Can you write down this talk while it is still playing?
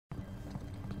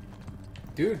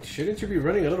Dude, shouldn't you be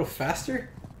running a little faster?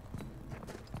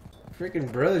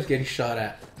 Freaking brother's getting shot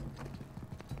at.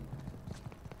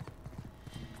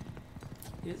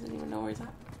 He doesn't even know where he's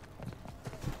at.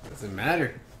 Doesn't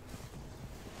matter.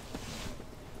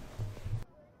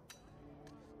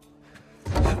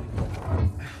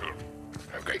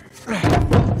 Okay.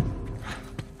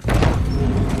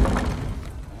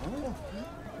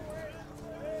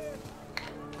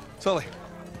 Sully.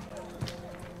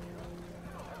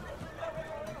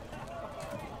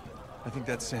 I think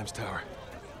that's Sam's tower.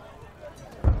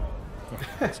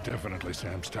 It's definitely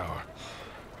Sam's tower.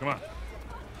 Come on.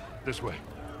 This way.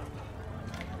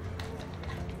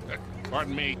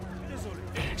 Pardon me.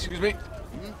 Excuse me?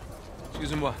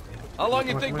 Excuse me what? How long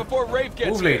you think before Rafe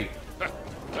gets Move, here? lady.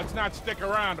 Let's not stick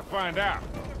around to find out.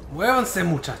 Muévanse,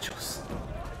 muchachos.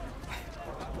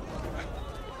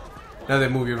 Another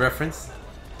movie reference.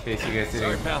 In case you guys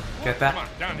didn't get that. Come on,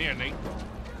 down here, Nate.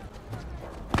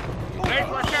 Nate,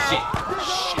 watch out!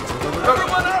 Shit.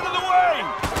 Everyone out of the way!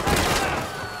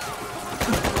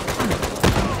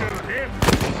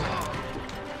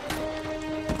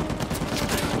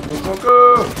 Go, go,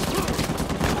 go!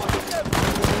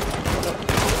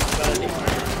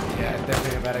 Yeah,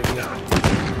 definitely a bad idea.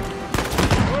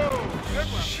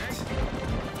 Shit.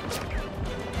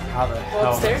 How the hell am I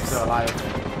Upstairs? still alive?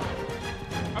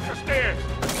 Up the stairs!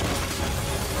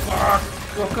 Fuck!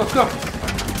 Go, go, go!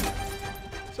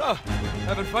 So,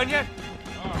 having fun yet?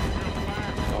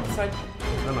 Outside.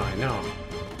 No, I know.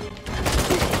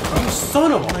 You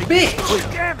son of a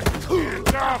bitch! Damn it!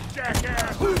 Hands off,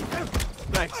 jackass!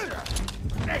 Thanks.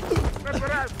 Hey, that's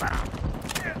what I found.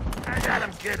 I got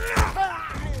him, kid.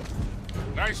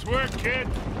 Nice work, kid.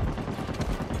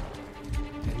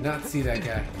 Did not see that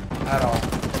guy at all.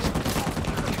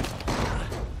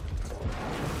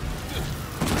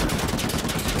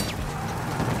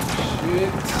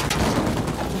 Shit.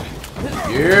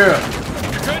 Yeah!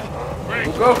 You good? Great.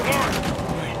 Go, go. Lord,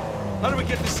 How do we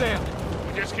get to Sam?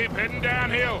 we just keep heading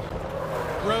downhill.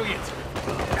 Brilliant.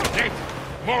 Nate,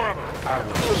 more of them.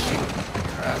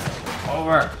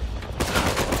 Over!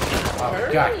 Oh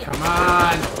god, come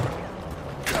on!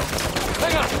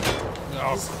 Hang on!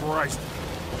 Oh, Christ.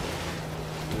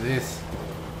 This.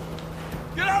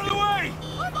 Get out of the way!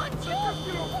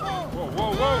 Whoa,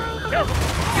 whoa, whoa. Careful.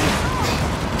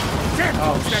 Damn,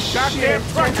 Oh, that shit. goddamn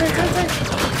truck.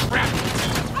 Crap.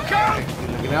 Go!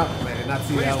 Looking out, I did not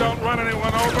see Please that don't run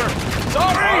anyone over.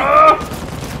 Sorry!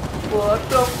 What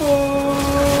the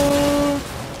fuck?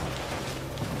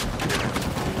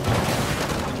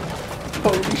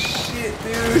 Holy shit,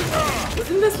 dude!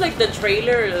 Wasn't this like the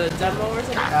trailer or the demo or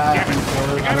something?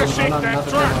 You gotta shake that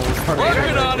truck.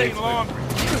 Working on it. Longer.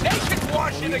 Naked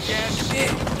wash it again!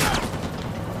 Shit!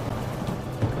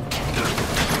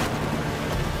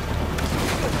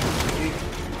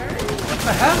 What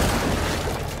the hell?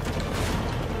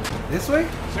 This way?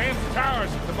 Sam's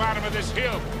tower's at the bottom of this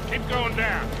hill. Keep going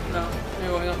down. No, you're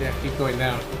going up. Yeah, keep going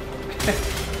down.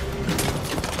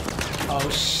 Oh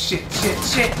shit, shit,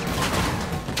 shit!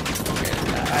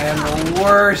 I am the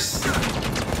worst!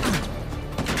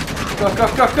 Go, go,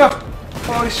 go, go!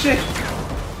 Holy shit!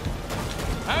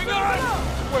 Hang on!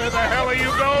 Where the hell are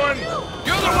you going?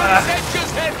 You're the one who said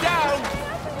just head down!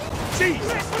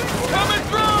 Jesus! Coming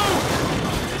through!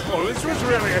 Oh, this was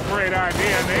really a great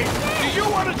idea, Nate. Do you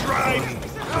want to drive?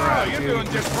 Oh, you're doing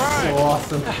just fine. So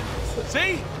awesome.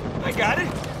 See? I got it.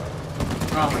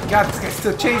 Oh my god, this guy's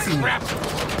still chasing me. Crap.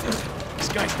 These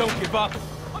guys don't give up.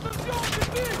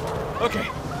 Okay,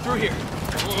 through here.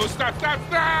 Oh, stop, stop,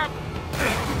 stop!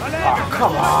 Oh,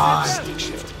 come on!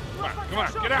 Come on,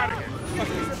 get out of here.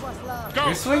 Go!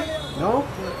 This way? No?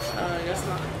 I guess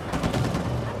not.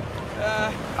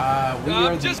 We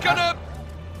are I'm just gonna...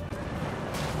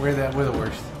 we're the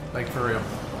worst. Like, for real.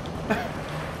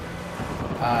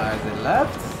 Is it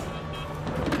left?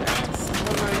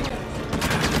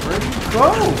 Where'd you go?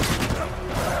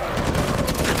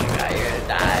 You're gonna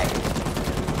die.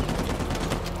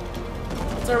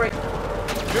 It's alright.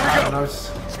 Here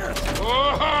we go.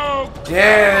 Oh!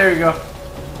 Yeah, there we go.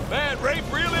 Man, Rafe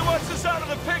really wants us out of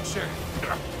the picture.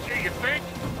 Gee, you think?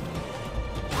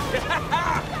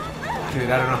 Dude,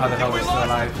 I don't know how the hell we're still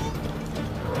alive.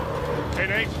 Hey,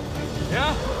 Nate,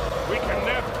 Yeah? we can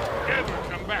never, ever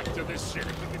come back to this city.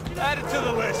 Add it to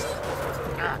the list.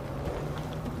 Ah.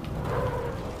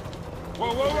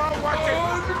 Whoa, whoa, whoa, watch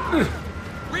it!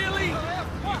 Really?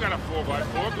 You got a 4x4,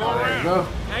 go There we around. go.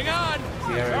 Hang on.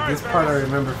 Yeah, this part I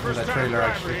remember from that trailer,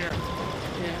 actually. Yeah.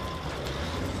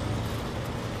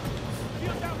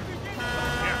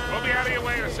 Yeah, we'll be out of your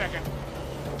way in a second.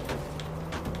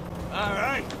 All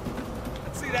right.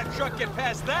 Let's see that truck get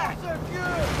past that.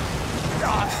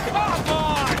 Come Come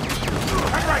on!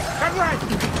 Turn right! Turn right!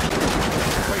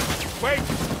 Wait!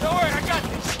 Don't worry, I got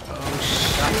this.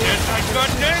 Yes, I got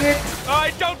this!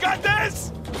 I don't got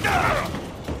this!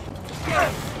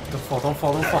 Don't fall, don't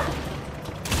fall, don't fall.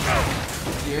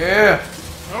 Yeah!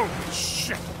 Oh,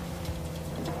 shit!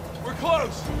 We're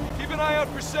close. Keep an eye out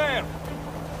for Sam.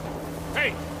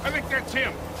 Hey, I think that's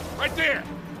him. Right there!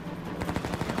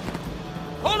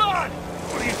 Hold on!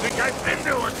 What do you think I've been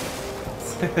doing?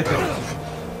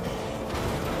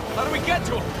 How do we get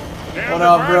to him? Down What the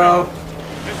up, bro?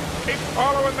 Vernon. Just keep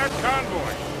following that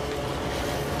convoy.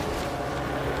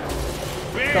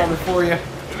 Coming Ben, for you. you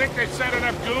think they sent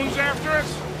enough goons after us?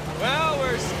 Well,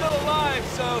 we're still alive,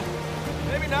 so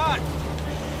maybe not.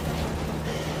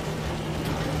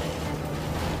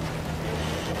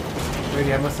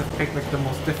 Really, I must have picked like the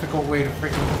most difficult way to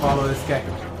freaking follow this guy.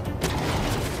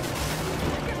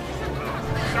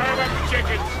 Sorry about the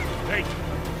chickens. Hey,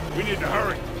 we need to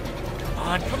hurry.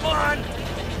 Come on!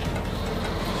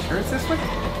 Sure it's this way?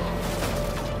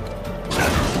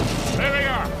 There they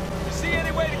are. You see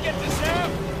any way to get to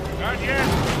Sam? Not yet.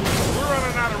 We're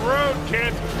running out of road,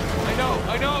 kid.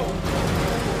 I know.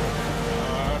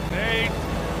 Nate.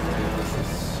 This is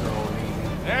so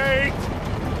easy. Nate!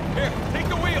 Here, take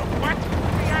the wheel. What?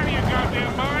 Get out of your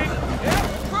goddamn mind? Yeah,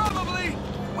 probably.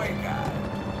 Oh my god.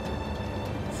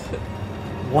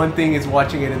 One thing is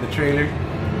watching it in the trailer.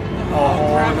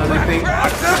 Oh, another thing.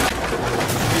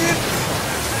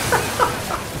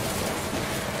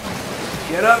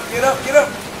 Get up, get up, get up!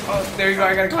 Oh, there you go,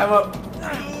 I gotta climb up.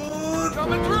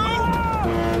 Coming through!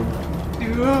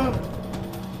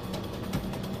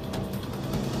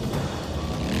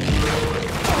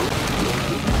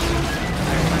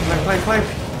 Climb.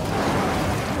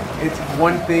 It's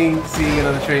one thing seeing it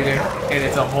on the trailer, and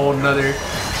it's a whole nother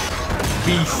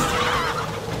beast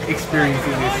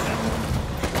experiencing this.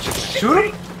 Shoot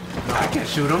him? No, I can't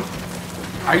shoot him.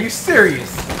 Are you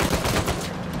serious?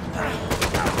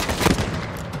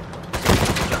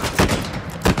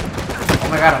 Oh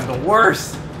my god, I'm the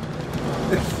worst.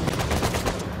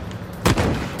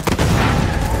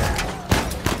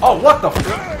 Oh, what the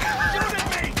f-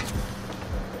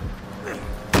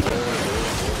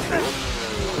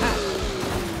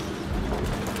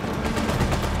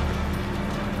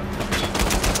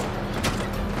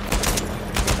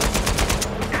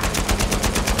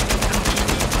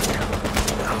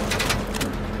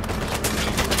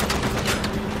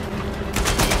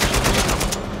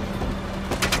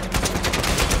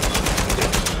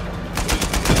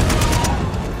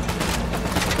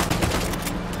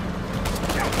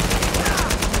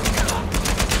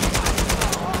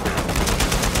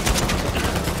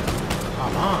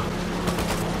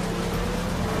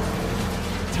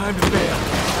 Time to bail.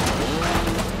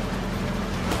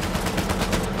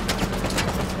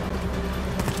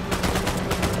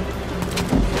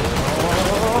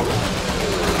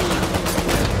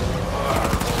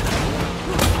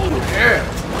 Yeah.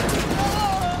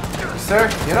 Sir,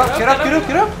 get up, get up, get up,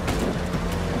 get up.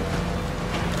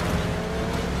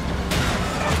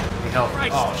 Need help.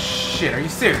 Oh shit, are you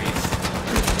serious?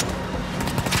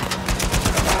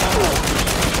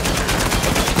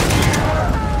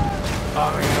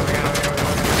 Oh my god, oh my god, oh my god, oh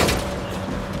my god.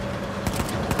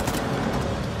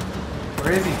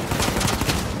 Where is he?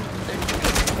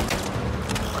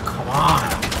 Oh, come on.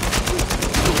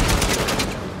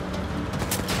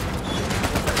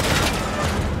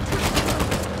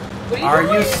 What Are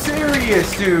doing? you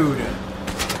serious, dude?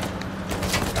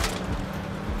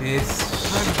 This.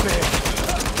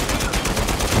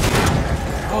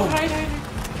 Oh, hide.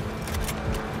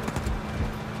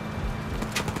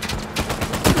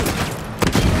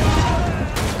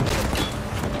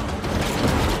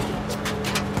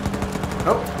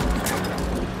 Nope.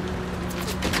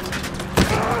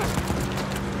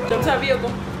 Jump to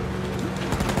vehicle.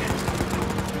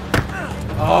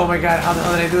 Oh my god, how the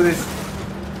hell did I do this?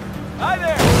 Hi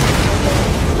there!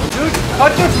 Dude,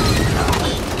 punch him!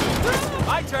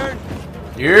 My turn!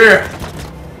 Yeah!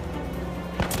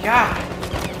 God!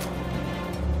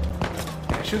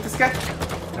 Can I shoot this guy?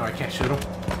 No, I can't shoot him.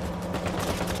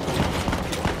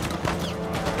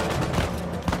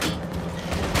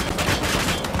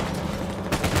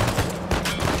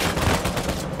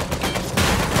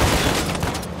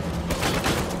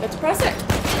 Let's press it.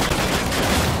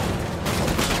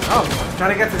 Oh, I'm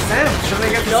trying to get to Sam. Shouldn't I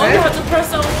get to No, you Sam? have to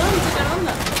press L1 to get on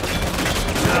that.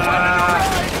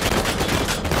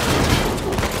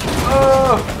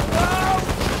 Oh!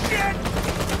 Shit!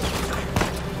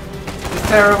 It's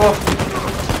terrible.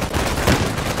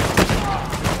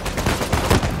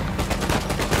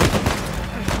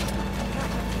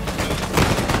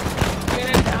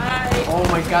 Oh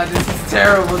my god, this is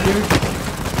terrible, dude.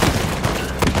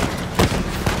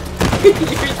 You're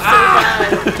so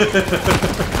bad.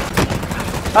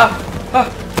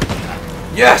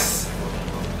 Yes!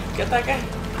 Get that guy.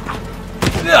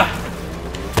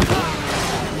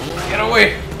 Get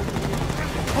away!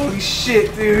 Holy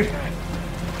shit, dude.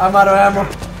 I'm out of ammo.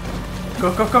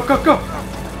 Go, go, go, go, go!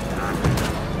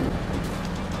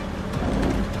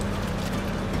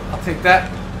 I'll take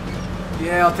that.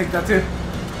 Yeah, I'll take that too.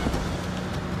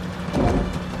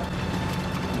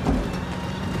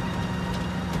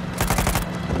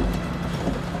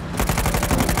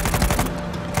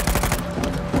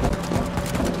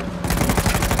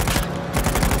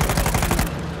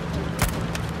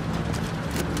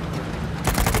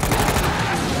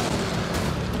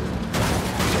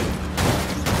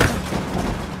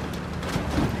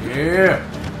 Yeah.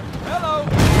 Hello.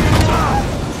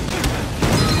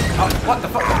 Oh, what the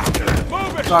fuck?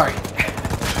 Move it. Sorry.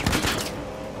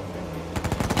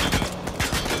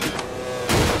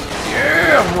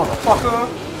 Yeah, motherfucker.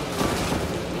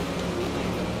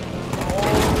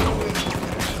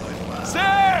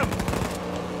 Sam.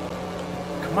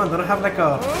 Come on, don't I have like a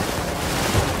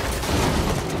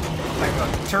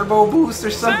turbo boost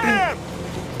or something? Sam.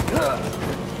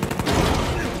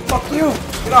 Fuck you!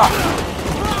 Get off!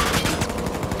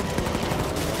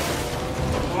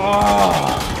 Oh.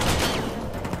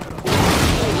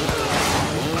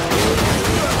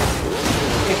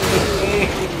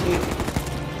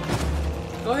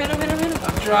 Go hit him, hit him, hit him.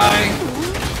 I'm trying.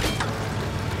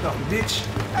 No, bitch.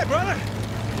 Hey, brother.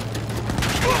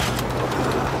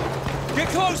 Get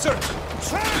closer.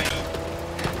 Try.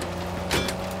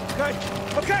 Okay.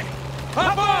 Okay.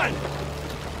 Hop on.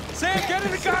 Sam, get in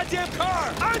the goddamn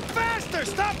car. I'm faster.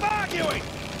 Stop arguing.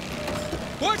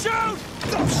 Watch out.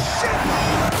 Oh, shit.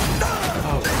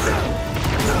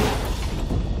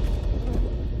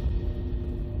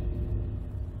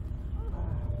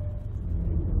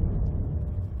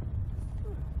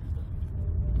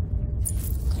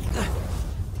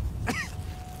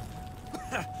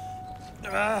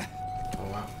 Oh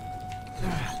wow.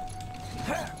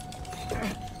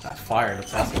 That fire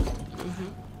looks awesome.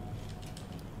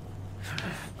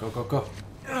 Go, go, go.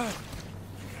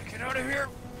 Get out of here.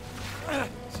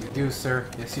 Yes you do, sir.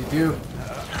 Yes you do.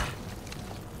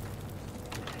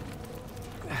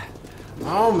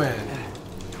 Oh man.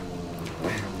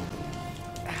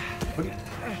 What are you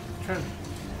trying to...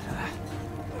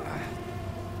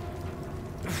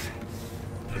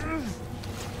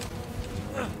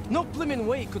 No blimmin'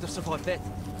 way could have survived that.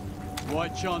 Why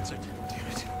chance it?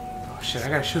 Oh shit, I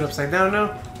gotta shoot upside down now?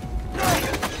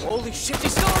 Holy shit,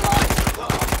 he's still alive!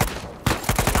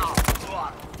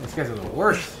 These guys are the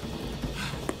worst.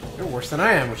 They're worse than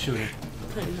I am with shooting.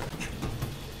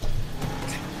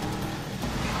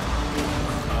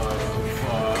 Oh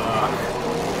fuck.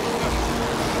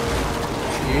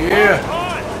 Yeah!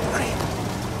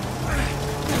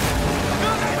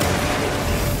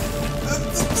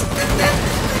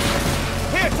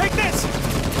 Here, take this.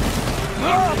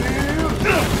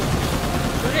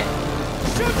 Shoot it.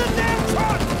 Shoot the damn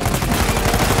truck.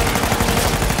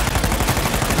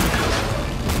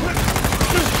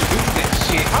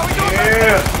 Shit. How we doing back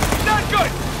there? Not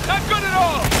good. Not good at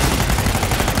all.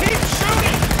 Keep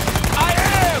shooting. I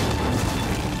am.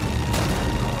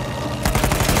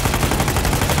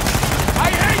 I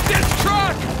hate this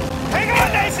truck. Hang on,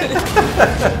 Nathan.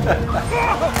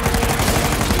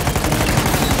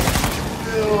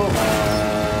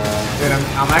 Dude,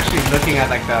 I'm actually looking at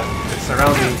like the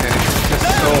surroundings and it's just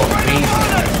so amazing.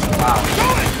 Wow. Go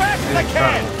as fast as I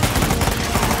can.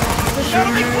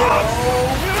 That'll be close.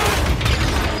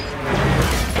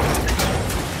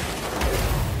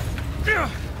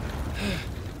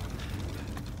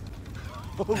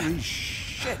 Holy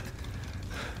shit!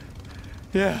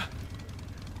 Yeah.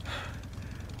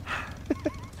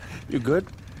 You good?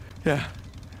 Yeah.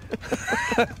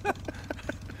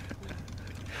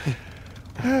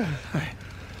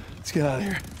 Let's get out of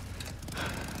here.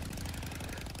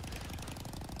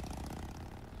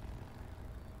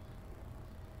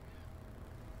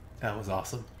 That was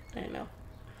awesome. I know.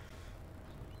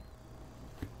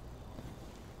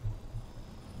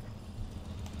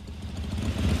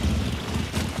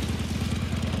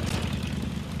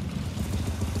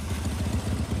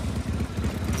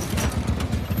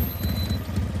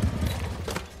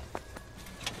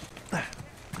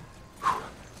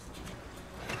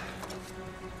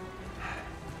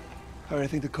 All right, I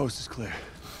think the coast is clear.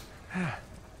 All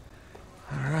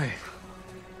right.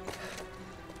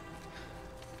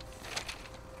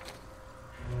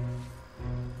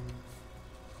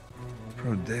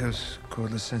 Pro Deus, cor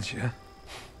licentia.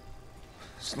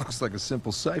 This looks like a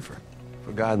simple cipher.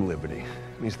 Forgotten Liberty.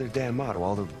 Means their damn motto.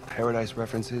 All the paradise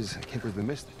references. I can't believe we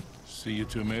missed it. See, you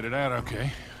two made it out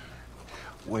okay.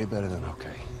 Way better than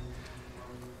okay.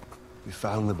 We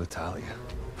found Libertalia.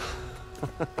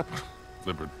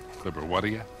 Liber what are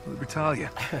you? Libertalia.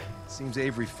 Seems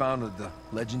Avery founded the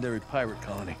legendary pirate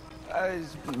colony.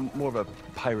 It's more of a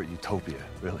pirate utopia,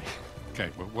 really. Okay,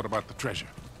 but what about the treasure?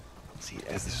 See,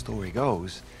 as the story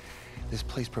goes, this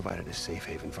place provided a safe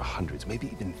haven for hundreds, maybe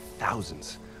even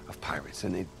thousands of pirates,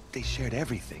 and they shared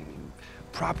everything.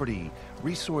 Property,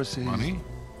 resources... Money?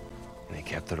 And they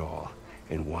kept it all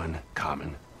in one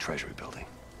common treasury building.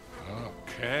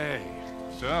 Okay.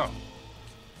 So,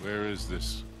 where is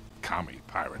this commie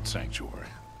pirate sanctuary?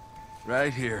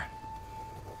 Right here.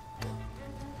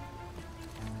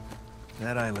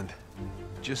 That island,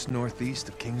 just northeast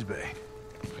of Kings Bay.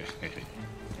 Hey,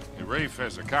 Rafe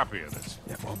has a copy of this.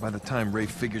 Yeah, well, by the time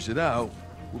Rafe figures it out,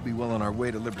 we'll be well on our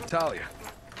way to Libertalia.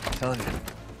 I'm telling you,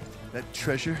 that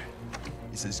treasure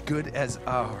is as good as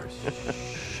ours.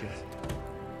 Shit.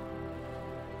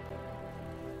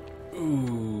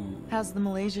 Ooh. How's the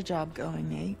Malaysia job going,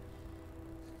 Nate?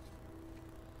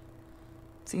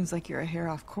 Seems like you're a hair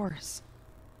off course.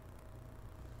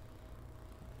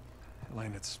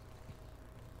 Elaine, it's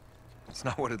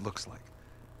not what it looks like.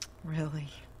 Really?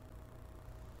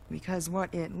 Because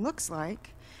what it looks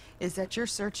like is that you're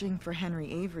searching for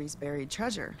Henry Avery's buried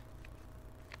treasure.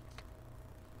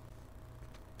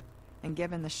 And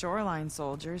given the shoreline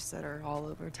soldiers that are all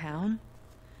over town,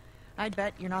 I'd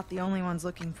bet you're not the only ones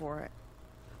looking for it.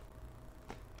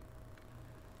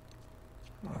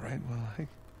 All right, well, I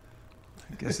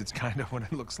guess it's kind of what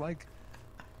it looks like.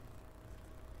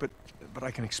 But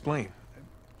I can explain.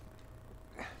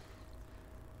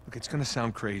 Look, it's gonna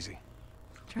sound crazy.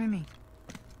 Try me.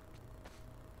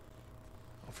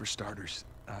 Well, for starters,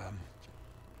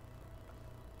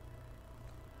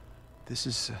 this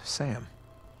is Sam.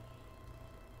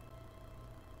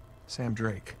 Sam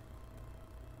Drake.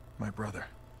 My brother.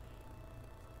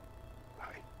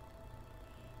 Hi.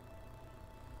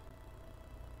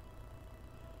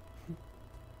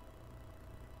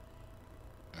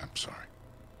 I'm sorry.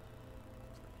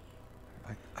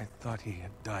 I thought he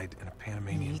had died in a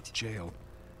Panamanian jail,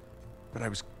 but I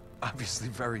was obviously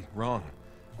very wrong.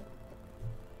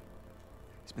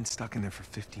 He's been stuck in there for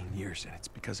 15 years, and it's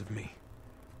because of me.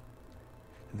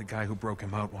 And the guy who broke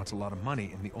him out wants a lot of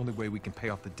money, and the only way we can pay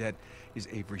off the debt is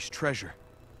Avery's treasure.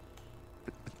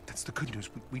 But that's the good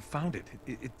news. We found it.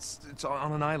 It's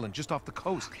on an island just off the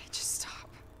coast. Okay, just stop.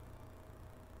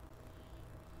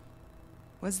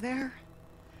 Was there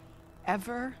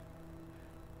ever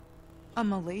a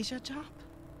Malaysia job?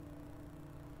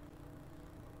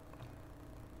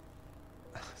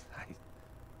 Okay.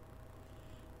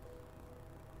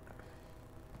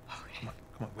 Come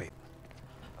on, wait.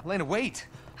 Elena, wait!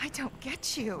 I don't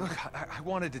get you. Look, I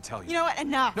wanted to tell you. You know what?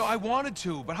 Enough. No, I wanted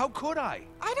to, but how could I?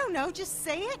 I don't know. Just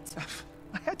say it.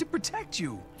 I had to protect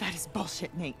you. That is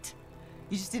bullshit, Nate.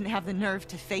 You just didn't have the nerve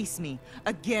to face me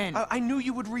again. I knew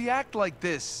you would react like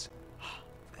this.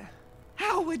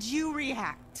 How would you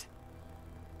react?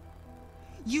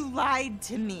 You lied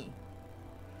to me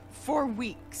for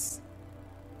weeks.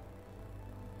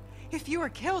 If you were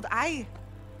killed, I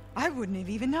wouldn't have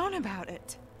even known about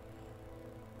it.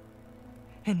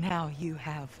 And now you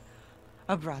have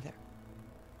a brother.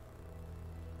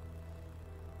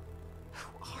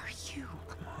 Who are you?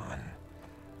 Come on.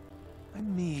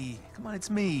 I'm me. Come on, it's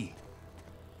me.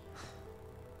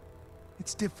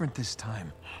 It's different this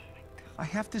time. Oh my God. I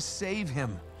have to save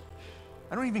him.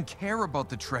 I don't even care about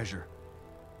the treasure.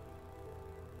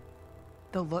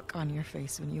 The look on your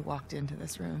face when you walked into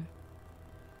this room.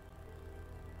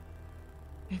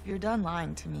 If you're done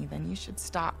lying to me, then you should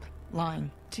stop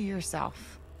lying to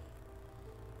yourself.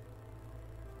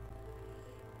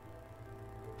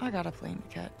 I got a plane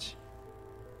to catch.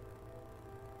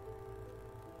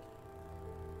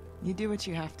 You do what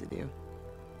you have to do.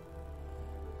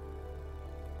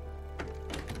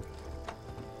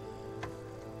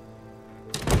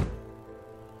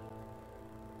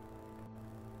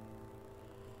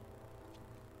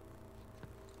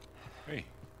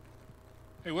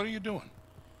 Hey, what are you doing?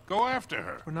 Go after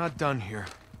her. We're not done here.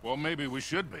 Well, maybe we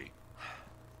should be.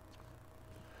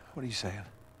 What are you saying?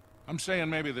 I'm saying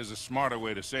maybe there's a smarter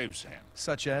way to save Sam.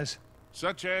 Such as?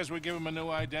 Such as we give him a new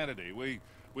identity. We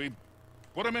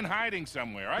put him in hiding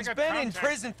somewhere. He's been in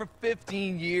prison for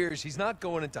 15 years. He's not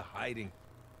going into hiding.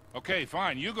 Okay,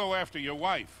 fine. You go after your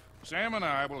wife. Sam and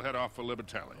I will head off for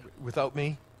Libertalia. Without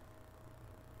me?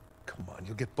 Come on,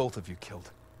 you'll get both of you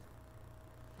killed.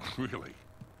 Really?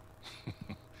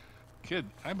 Kid,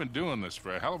 I've been doing this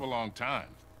for a hell of a long time.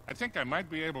 I think I might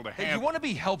be able to Hey, you handle... want to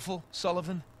be helpful,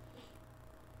 Sullivan?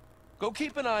 Go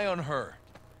keep an eye on her.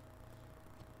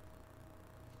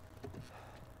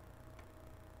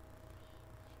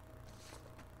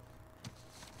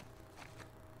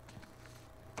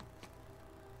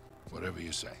 Whatever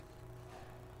you say.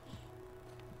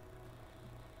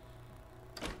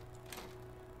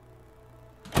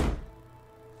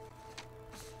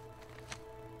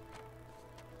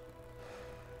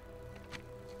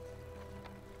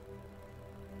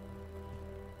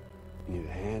 You need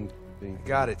a hand?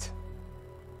 Got it.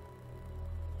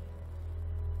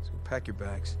 So pack your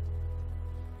bags.